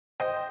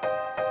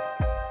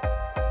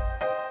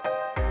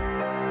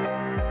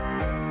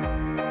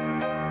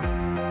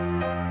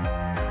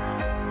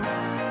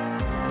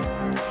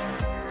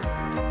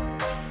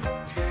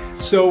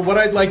So what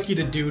I'd like you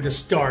to do to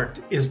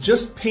start is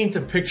just paint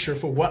a picture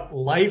for what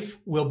life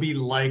will be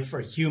like for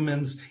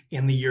humans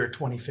in the year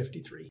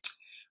 2053.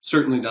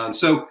 Certainly, Don.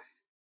 So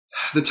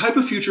the type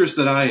of futurist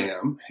that I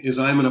am is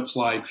I'm an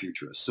applied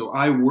futurist. So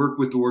I work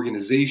with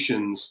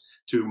organizations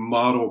to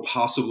model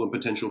possible and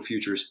potential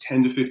futures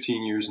 10 to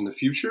 15 years in the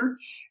future.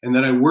 And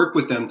then I work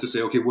with them to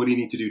say, okay, what do you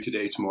need to do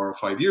today, tomorrow,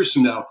 5 years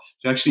from now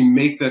to actually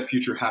make that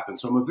future happen?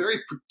 So I'm a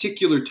very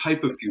particular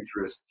type of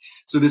futurist.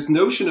 So this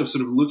notion of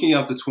sort of looking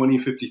out to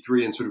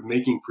 2053 and sort of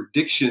making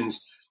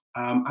predictions,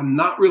 I'm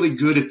not really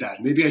good at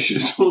that. Maybe I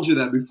should have told you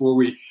that before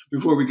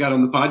we got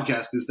on the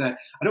podcast, is that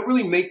I don't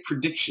really make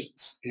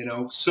predictions.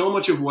 So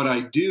much of what I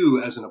do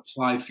as an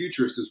applied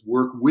futurist is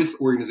work with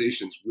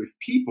organizations, with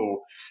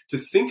people to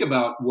think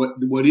about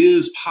what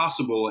is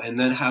possible and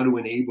then how to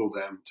enable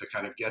them to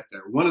kind of get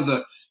there. One of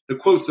the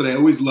quotes that I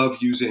always love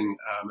using,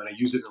 and I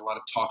use it in a lot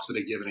of talks that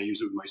I give and I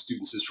use it with my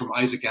students, is from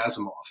Isaac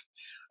Asimov.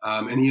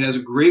 And he has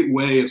a great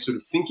way of sort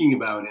of thinking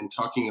about and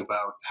talking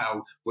about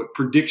what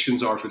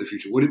predictions are for the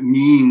future, what it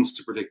means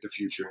to predict the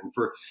future. And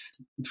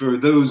for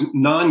those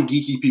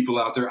non-geeky people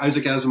out there,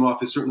 Isaac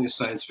Asimov is certainly a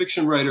science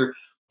fiction writer,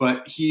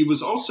 but he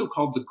was also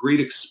called the Great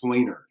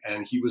Explainer.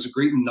 And he was a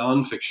great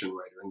nonfiction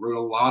writer and wrote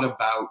a lot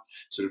about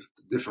sort of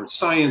different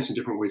science and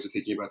different ways of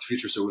thinking about the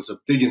future. So it was a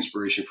big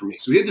inspiration for me.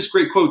 So he had this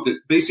great quote that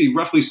basically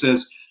roughly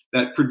says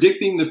that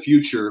predicting the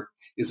future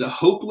is a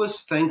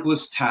hopeless,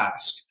 thankless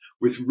task,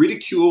 with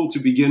ridicule to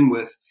begin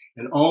with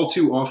and all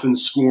too often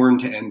scorn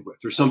to end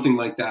with, or something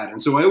like that. And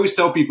so I always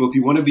tell people, if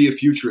you want to be a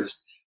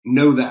futurist,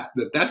 know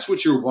that's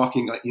what you're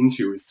walking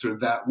into, is sort of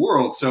that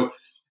world. So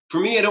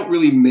for me, I don't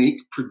really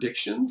make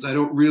predictions. I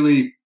don't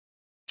really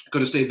go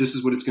to say this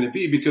is what it's going to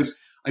be, because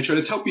I try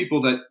to tell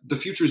people that the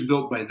future is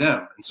built by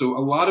them. And so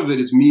a lot of it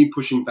is me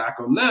pushing back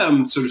on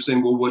them, sort of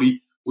saying, well, what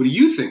do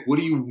you think? What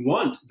do you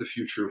want the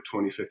future of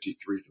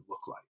 2053 to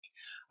look like?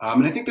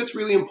 And I think that's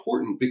really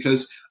important,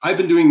 because I've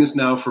been doing this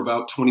now for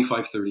about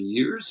 25, 30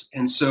 years.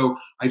 And so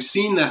I've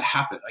seen that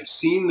happen. I've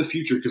seen the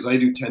future, because I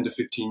do 10 to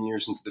 15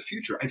 years into the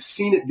future. I've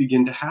seen it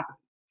begin to happen.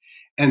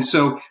 And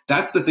so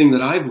that's the thing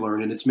that I've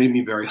learned, and it's made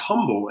me very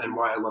humble, and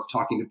why I love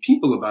talking to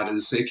people about it,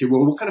 is say, okay,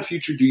 well, what kind of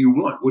future do you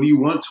want? What do you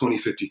want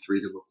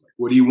 2053 to look like?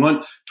 What do you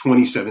want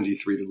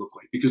 2073 to look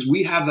like? Because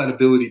we have that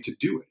ability to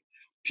do it.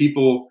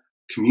 People,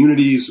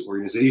 communities,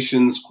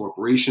 organizations,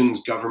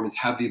 corporations, governments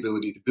have the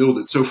ability to build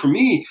it. So for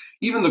me,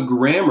 even the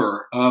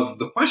grammar of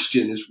the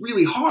question is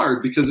really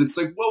hard, because it's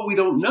like, well, we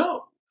don't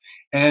know.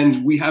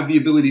 And we have the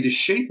ability to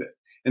shape it.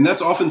 And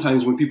that's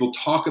oftentimes when people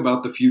talk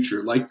about the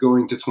future, like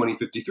going to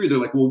 2053, they're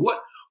like, well,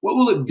 what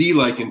will it be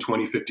like in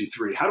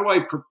 2053? How do I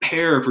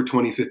prepare for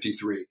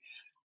 2053?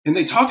 And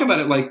they talk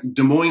about it like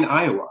Des Moines,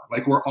 Iowa,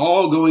 like we're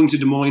all going to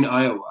Des Moines,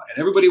 Iowa. And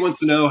everybody wants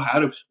to know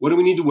what do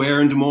we need to wear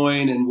in Des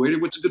Moines, and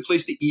what's a good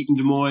place to eat in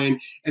Des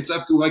Moines. It's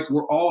like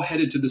we're all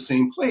headed to the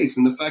same place.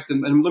 And the fact that,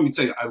 and let me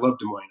tell you, I love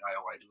Des Moines,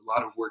 Iowa. I do a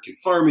lot of work in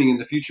farming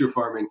and the future of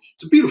farming.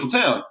 It's a beautiful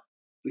town,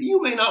 but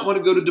you may not want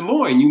to go to Des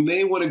Moines. You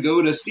may want to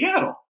go to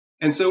Seattle.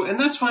 And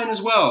that's fine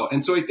as well.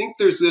 And so I think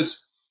there's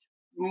this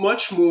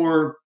much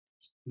more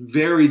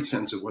varied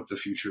sense of what the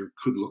future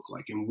could look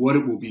like and what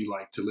it will be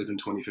like to live in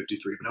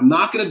 2053. But I'm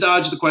not going to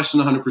dodge the question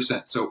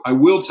 100%. So I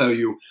will tell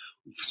you,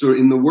 so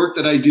in the work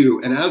that I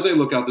do, and as I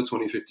look out to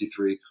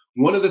 2053,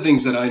 one of the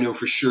things that I know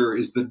for sure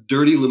is the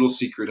dirty little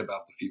secret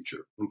about the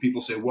future. When people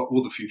say, what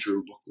will the future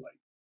look like?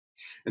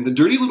 And the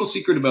dirty little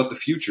secret about the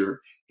future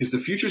is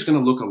going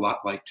to look a lot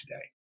like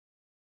today.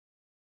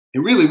 It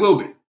really will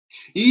be.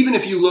 Even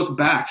if you look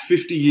back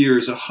 50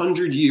 years,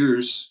 100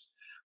 years,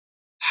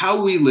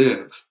 how we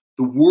live,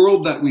 the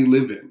world that we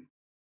live in,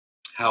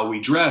 how we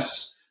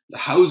dress, the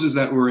houses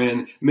that we're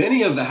in,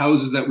 many of the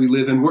houses that we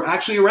live in were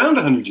actually around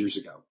 100 years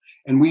ago.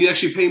 And we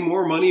actually pay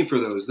more money for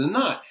those than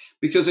not.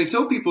 Because I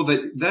tell people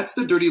that that's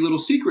the dirty little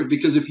secret.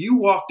 Because if you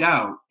walked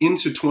out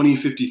into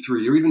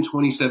 2053 or even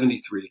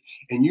 2073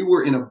 and you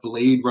were in a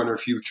Blade Runner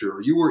future,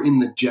 or you were in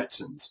the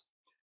Jetsons,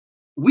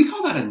 we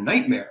call that a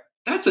nightmare.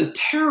 That's a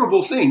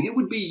terrible thing. It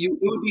would be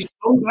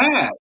so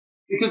bad.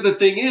 Because the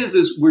thing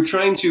is we're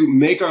trying to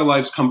make our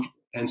lives comfortable.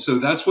 And so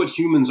that's what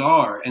humans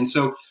are. And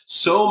so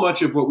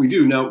much of what we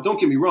do, now, don't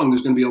get me wrong,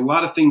 there's going to be a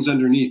lot of things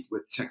underneath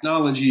with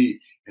technology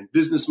and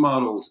business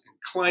models and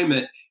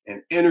climate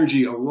and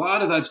energy. A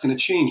lot of that's going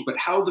to change, but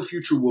how the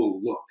future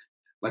will look,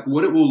 like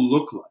what it will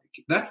look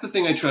like. That's the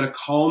thing I try to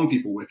calm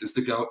people with, is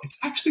to go, it's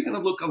actually going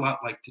to look a lot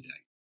like today.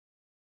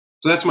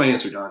 So that's my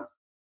answer, Don.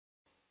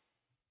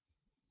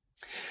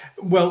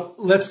 Well,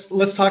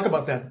 let's talk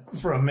about that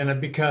for a minute,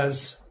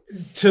 because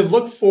to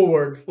look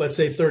forward, let's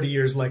say 30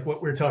 years, like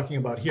what we're talking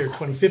about here,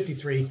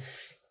 2053,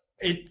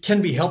 it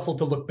can be helpful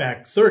to look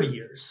back 30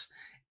 years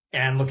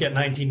and look at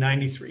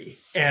 1993.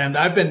 And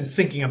I've been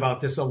thinking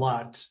about this a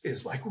lot,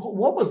 is like,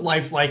 what was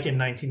life like in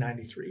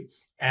 1993?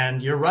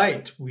 And you're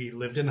right. We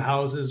lived in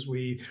houses,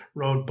 we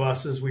rode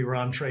buses, we were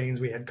on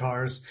trains, we had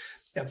cars,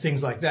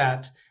 things like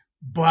that.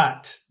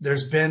 But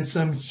there's been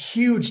some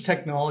huge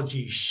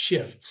technology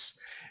shifts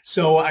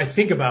So I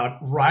think about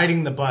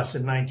riding the bus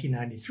in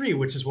 1993,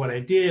 which is what I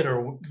did,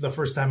 or the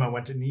first time I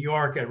went to New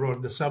York, I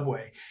rode the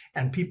subway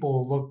and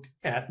people looked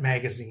at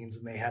magazines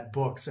and they had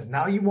books. And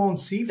now you won't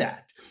see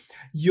that.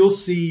 You'll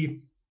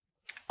see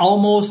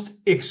almost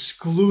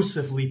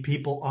exclusively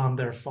people on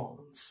their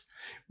phones,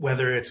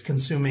 whether it's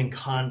consuming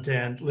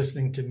content,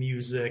 listening to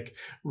music,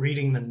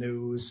 reading the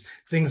news,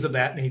 things of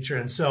that nature.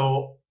 And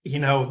so,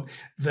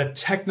 the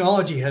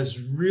technology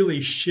has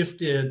really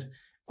shifted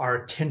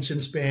our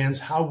attention spans,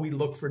 how we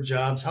look for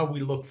jobs, how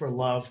we look for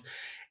love.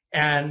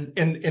 And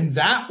in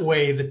that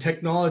way, the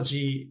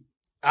technology,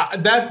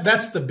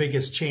 that's the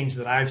biggest change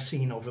that I've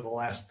seen over the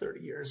last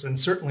 30 years. And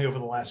certainly over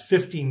the last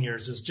 15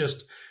 years is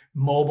just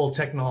mobile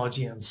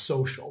technology and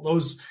social,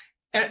 those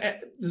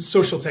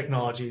social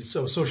technologies,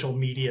 so social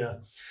media,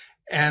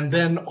 and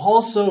then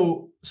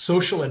also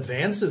social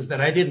advances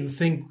that I didn't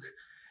think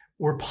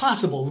were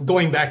possible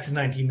going back to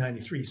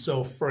 1993.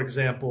 So for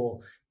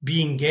example,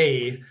 being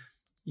gay,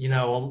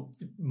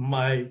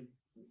 my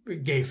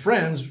gay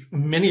friends,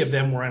 many of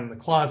them were in the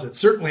closet,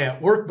 certainly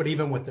at work, but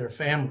even with their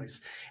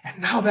families.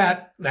 And now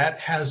that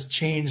has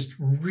changed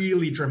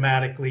really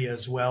dramatically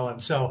as well.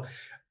 And so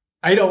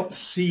I don't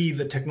see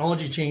the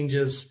technology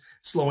changes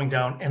slowing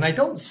down, and I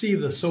don't see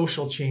the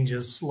social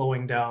changes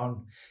slowing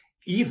down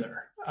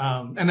either.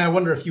 And I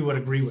wonder if you would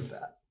agree with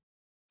that.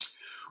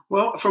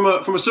 Well, from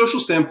a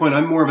social standpoint,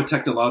 I'm more of a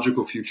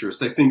technological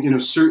futurist. I think,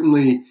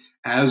 certainly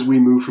as we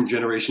move from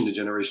generation to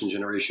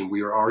generation,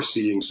 we are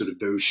seeing sort of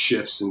those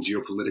shifts, and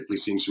geopolitically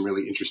seeing some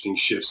really interesting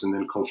shifts, and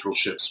then cultural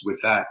shifts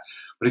with that.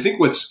 But I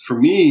think for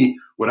me,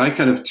 what I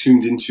kind of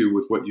tuned into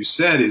with what you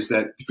said is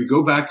that if we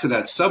go back to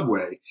that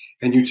subway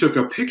and you took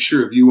a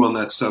picture of you on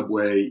that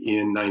subway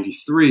in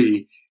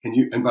 93,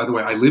 and by the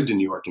way, I lived in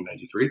New York in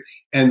 93.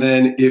 And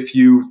then if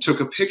you took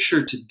a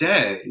picture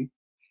today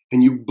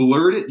and you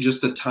blurred it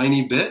just a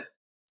tiny bit,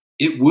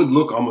 it would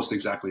look almost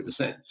exactly the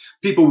same.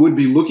 People would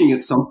be looking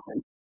at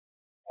something,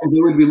 and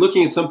they would be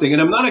looking at something.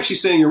 And I'm not actually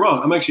saying you're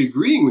wrong. I'm actually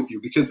agreeing with you,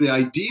 because the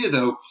idea,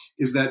 though,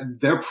 is that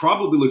they're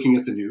probably looking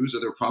at the news, or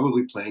they're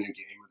probably playing a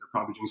game, or they're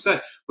probably doing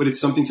set, but it's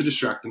something to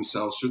distract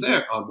themselves from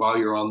there while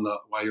you're on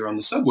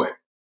the subway.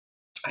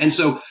 And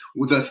so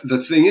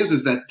the thing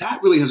is that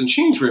really hasn't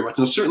changed very much.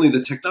 Now, certainly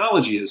the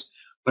technology is,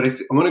 but I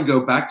want to go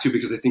back to,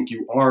 because I think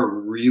you are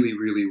really,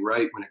 really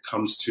right when it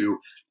comes to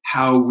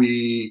how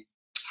we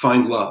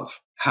find love,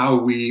 how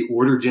we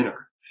order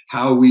dinner,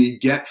 how we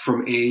get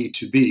from A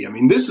to B. I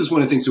mean, this is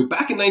one of the things. So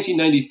back in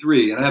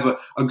 1993, and I have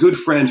a good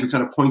friend who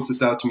kind of points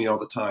this out to me all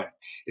the time.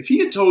 If he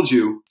had told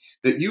you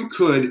that you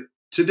could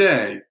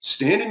today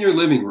stand in your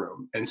living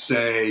room and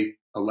say,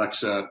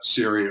 Alexa,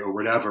 Siri, or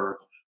whatever,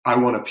 I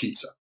want a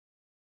pizza.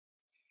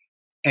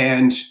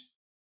 And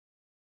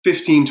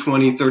 15,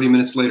 20, 30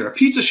 minutes later, a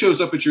pizza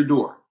shows up at your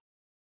door.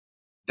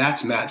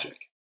 That's magic.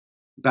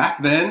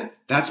 Back then,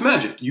 that's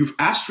magic. You've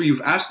asked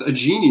a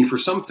genie for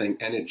something,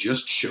 and it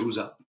just shows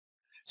up.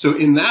 So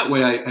in that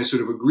way, I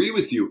sort of agree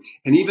with you.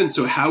 And even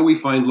so, how we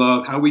find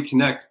love, how we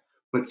connect.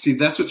 But see,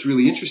 that's what's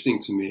really interesting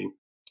to me,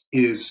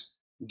 is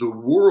the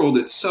world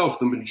itself,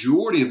 the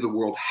majority of the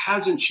world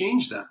hasn't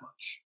changed that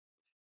much.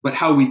 But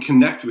how we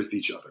connect with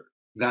each other,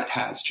 that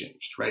has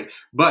changed, right?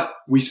 But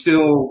we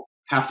still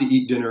have to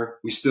eat dinner.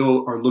 We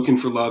still are looking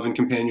for love and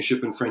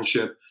companionship and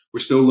friendship. We're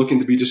still looking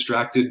to be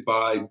distracted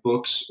by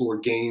books or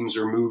games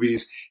or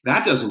movies.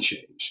 That doesn't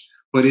change.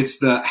 But it's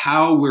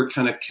how we're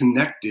kind of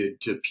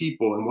connected to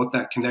people and what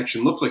that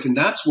connection looks like. And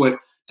that's what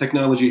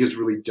technology has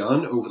really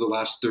done over the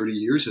last 30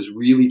 years, has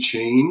really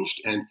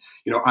changed. And,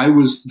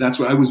 that's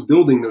what I was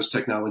building, those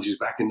technologies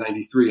back in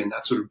 93. And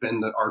that's sort of been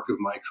the arc of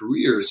my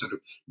career, is sort of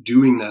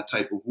doing that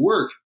type of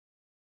work.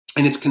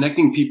 And it's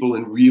connecting people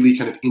in really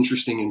kind of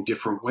interesting and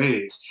different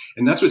ways.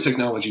 And that's what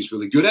technology is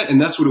really good at.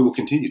 And that's what it will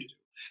continue to do.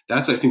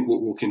 That's, I think,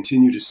 what we'll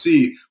continue to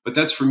see. But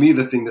that's, for me,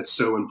 the thing that's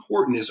so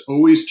important, is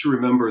always to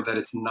remember that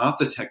it's not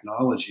the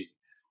technology.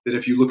 That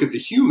if you look at the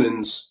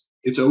humans,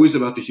 it's always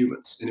about the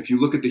humans. And if you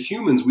look at the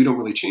humans, we don't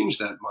really change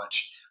that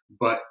much.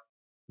 But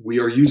we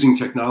are using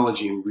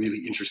technology in really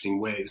interesting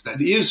ways that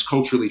is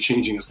culturally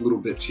changing us little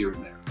bits here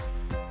and there.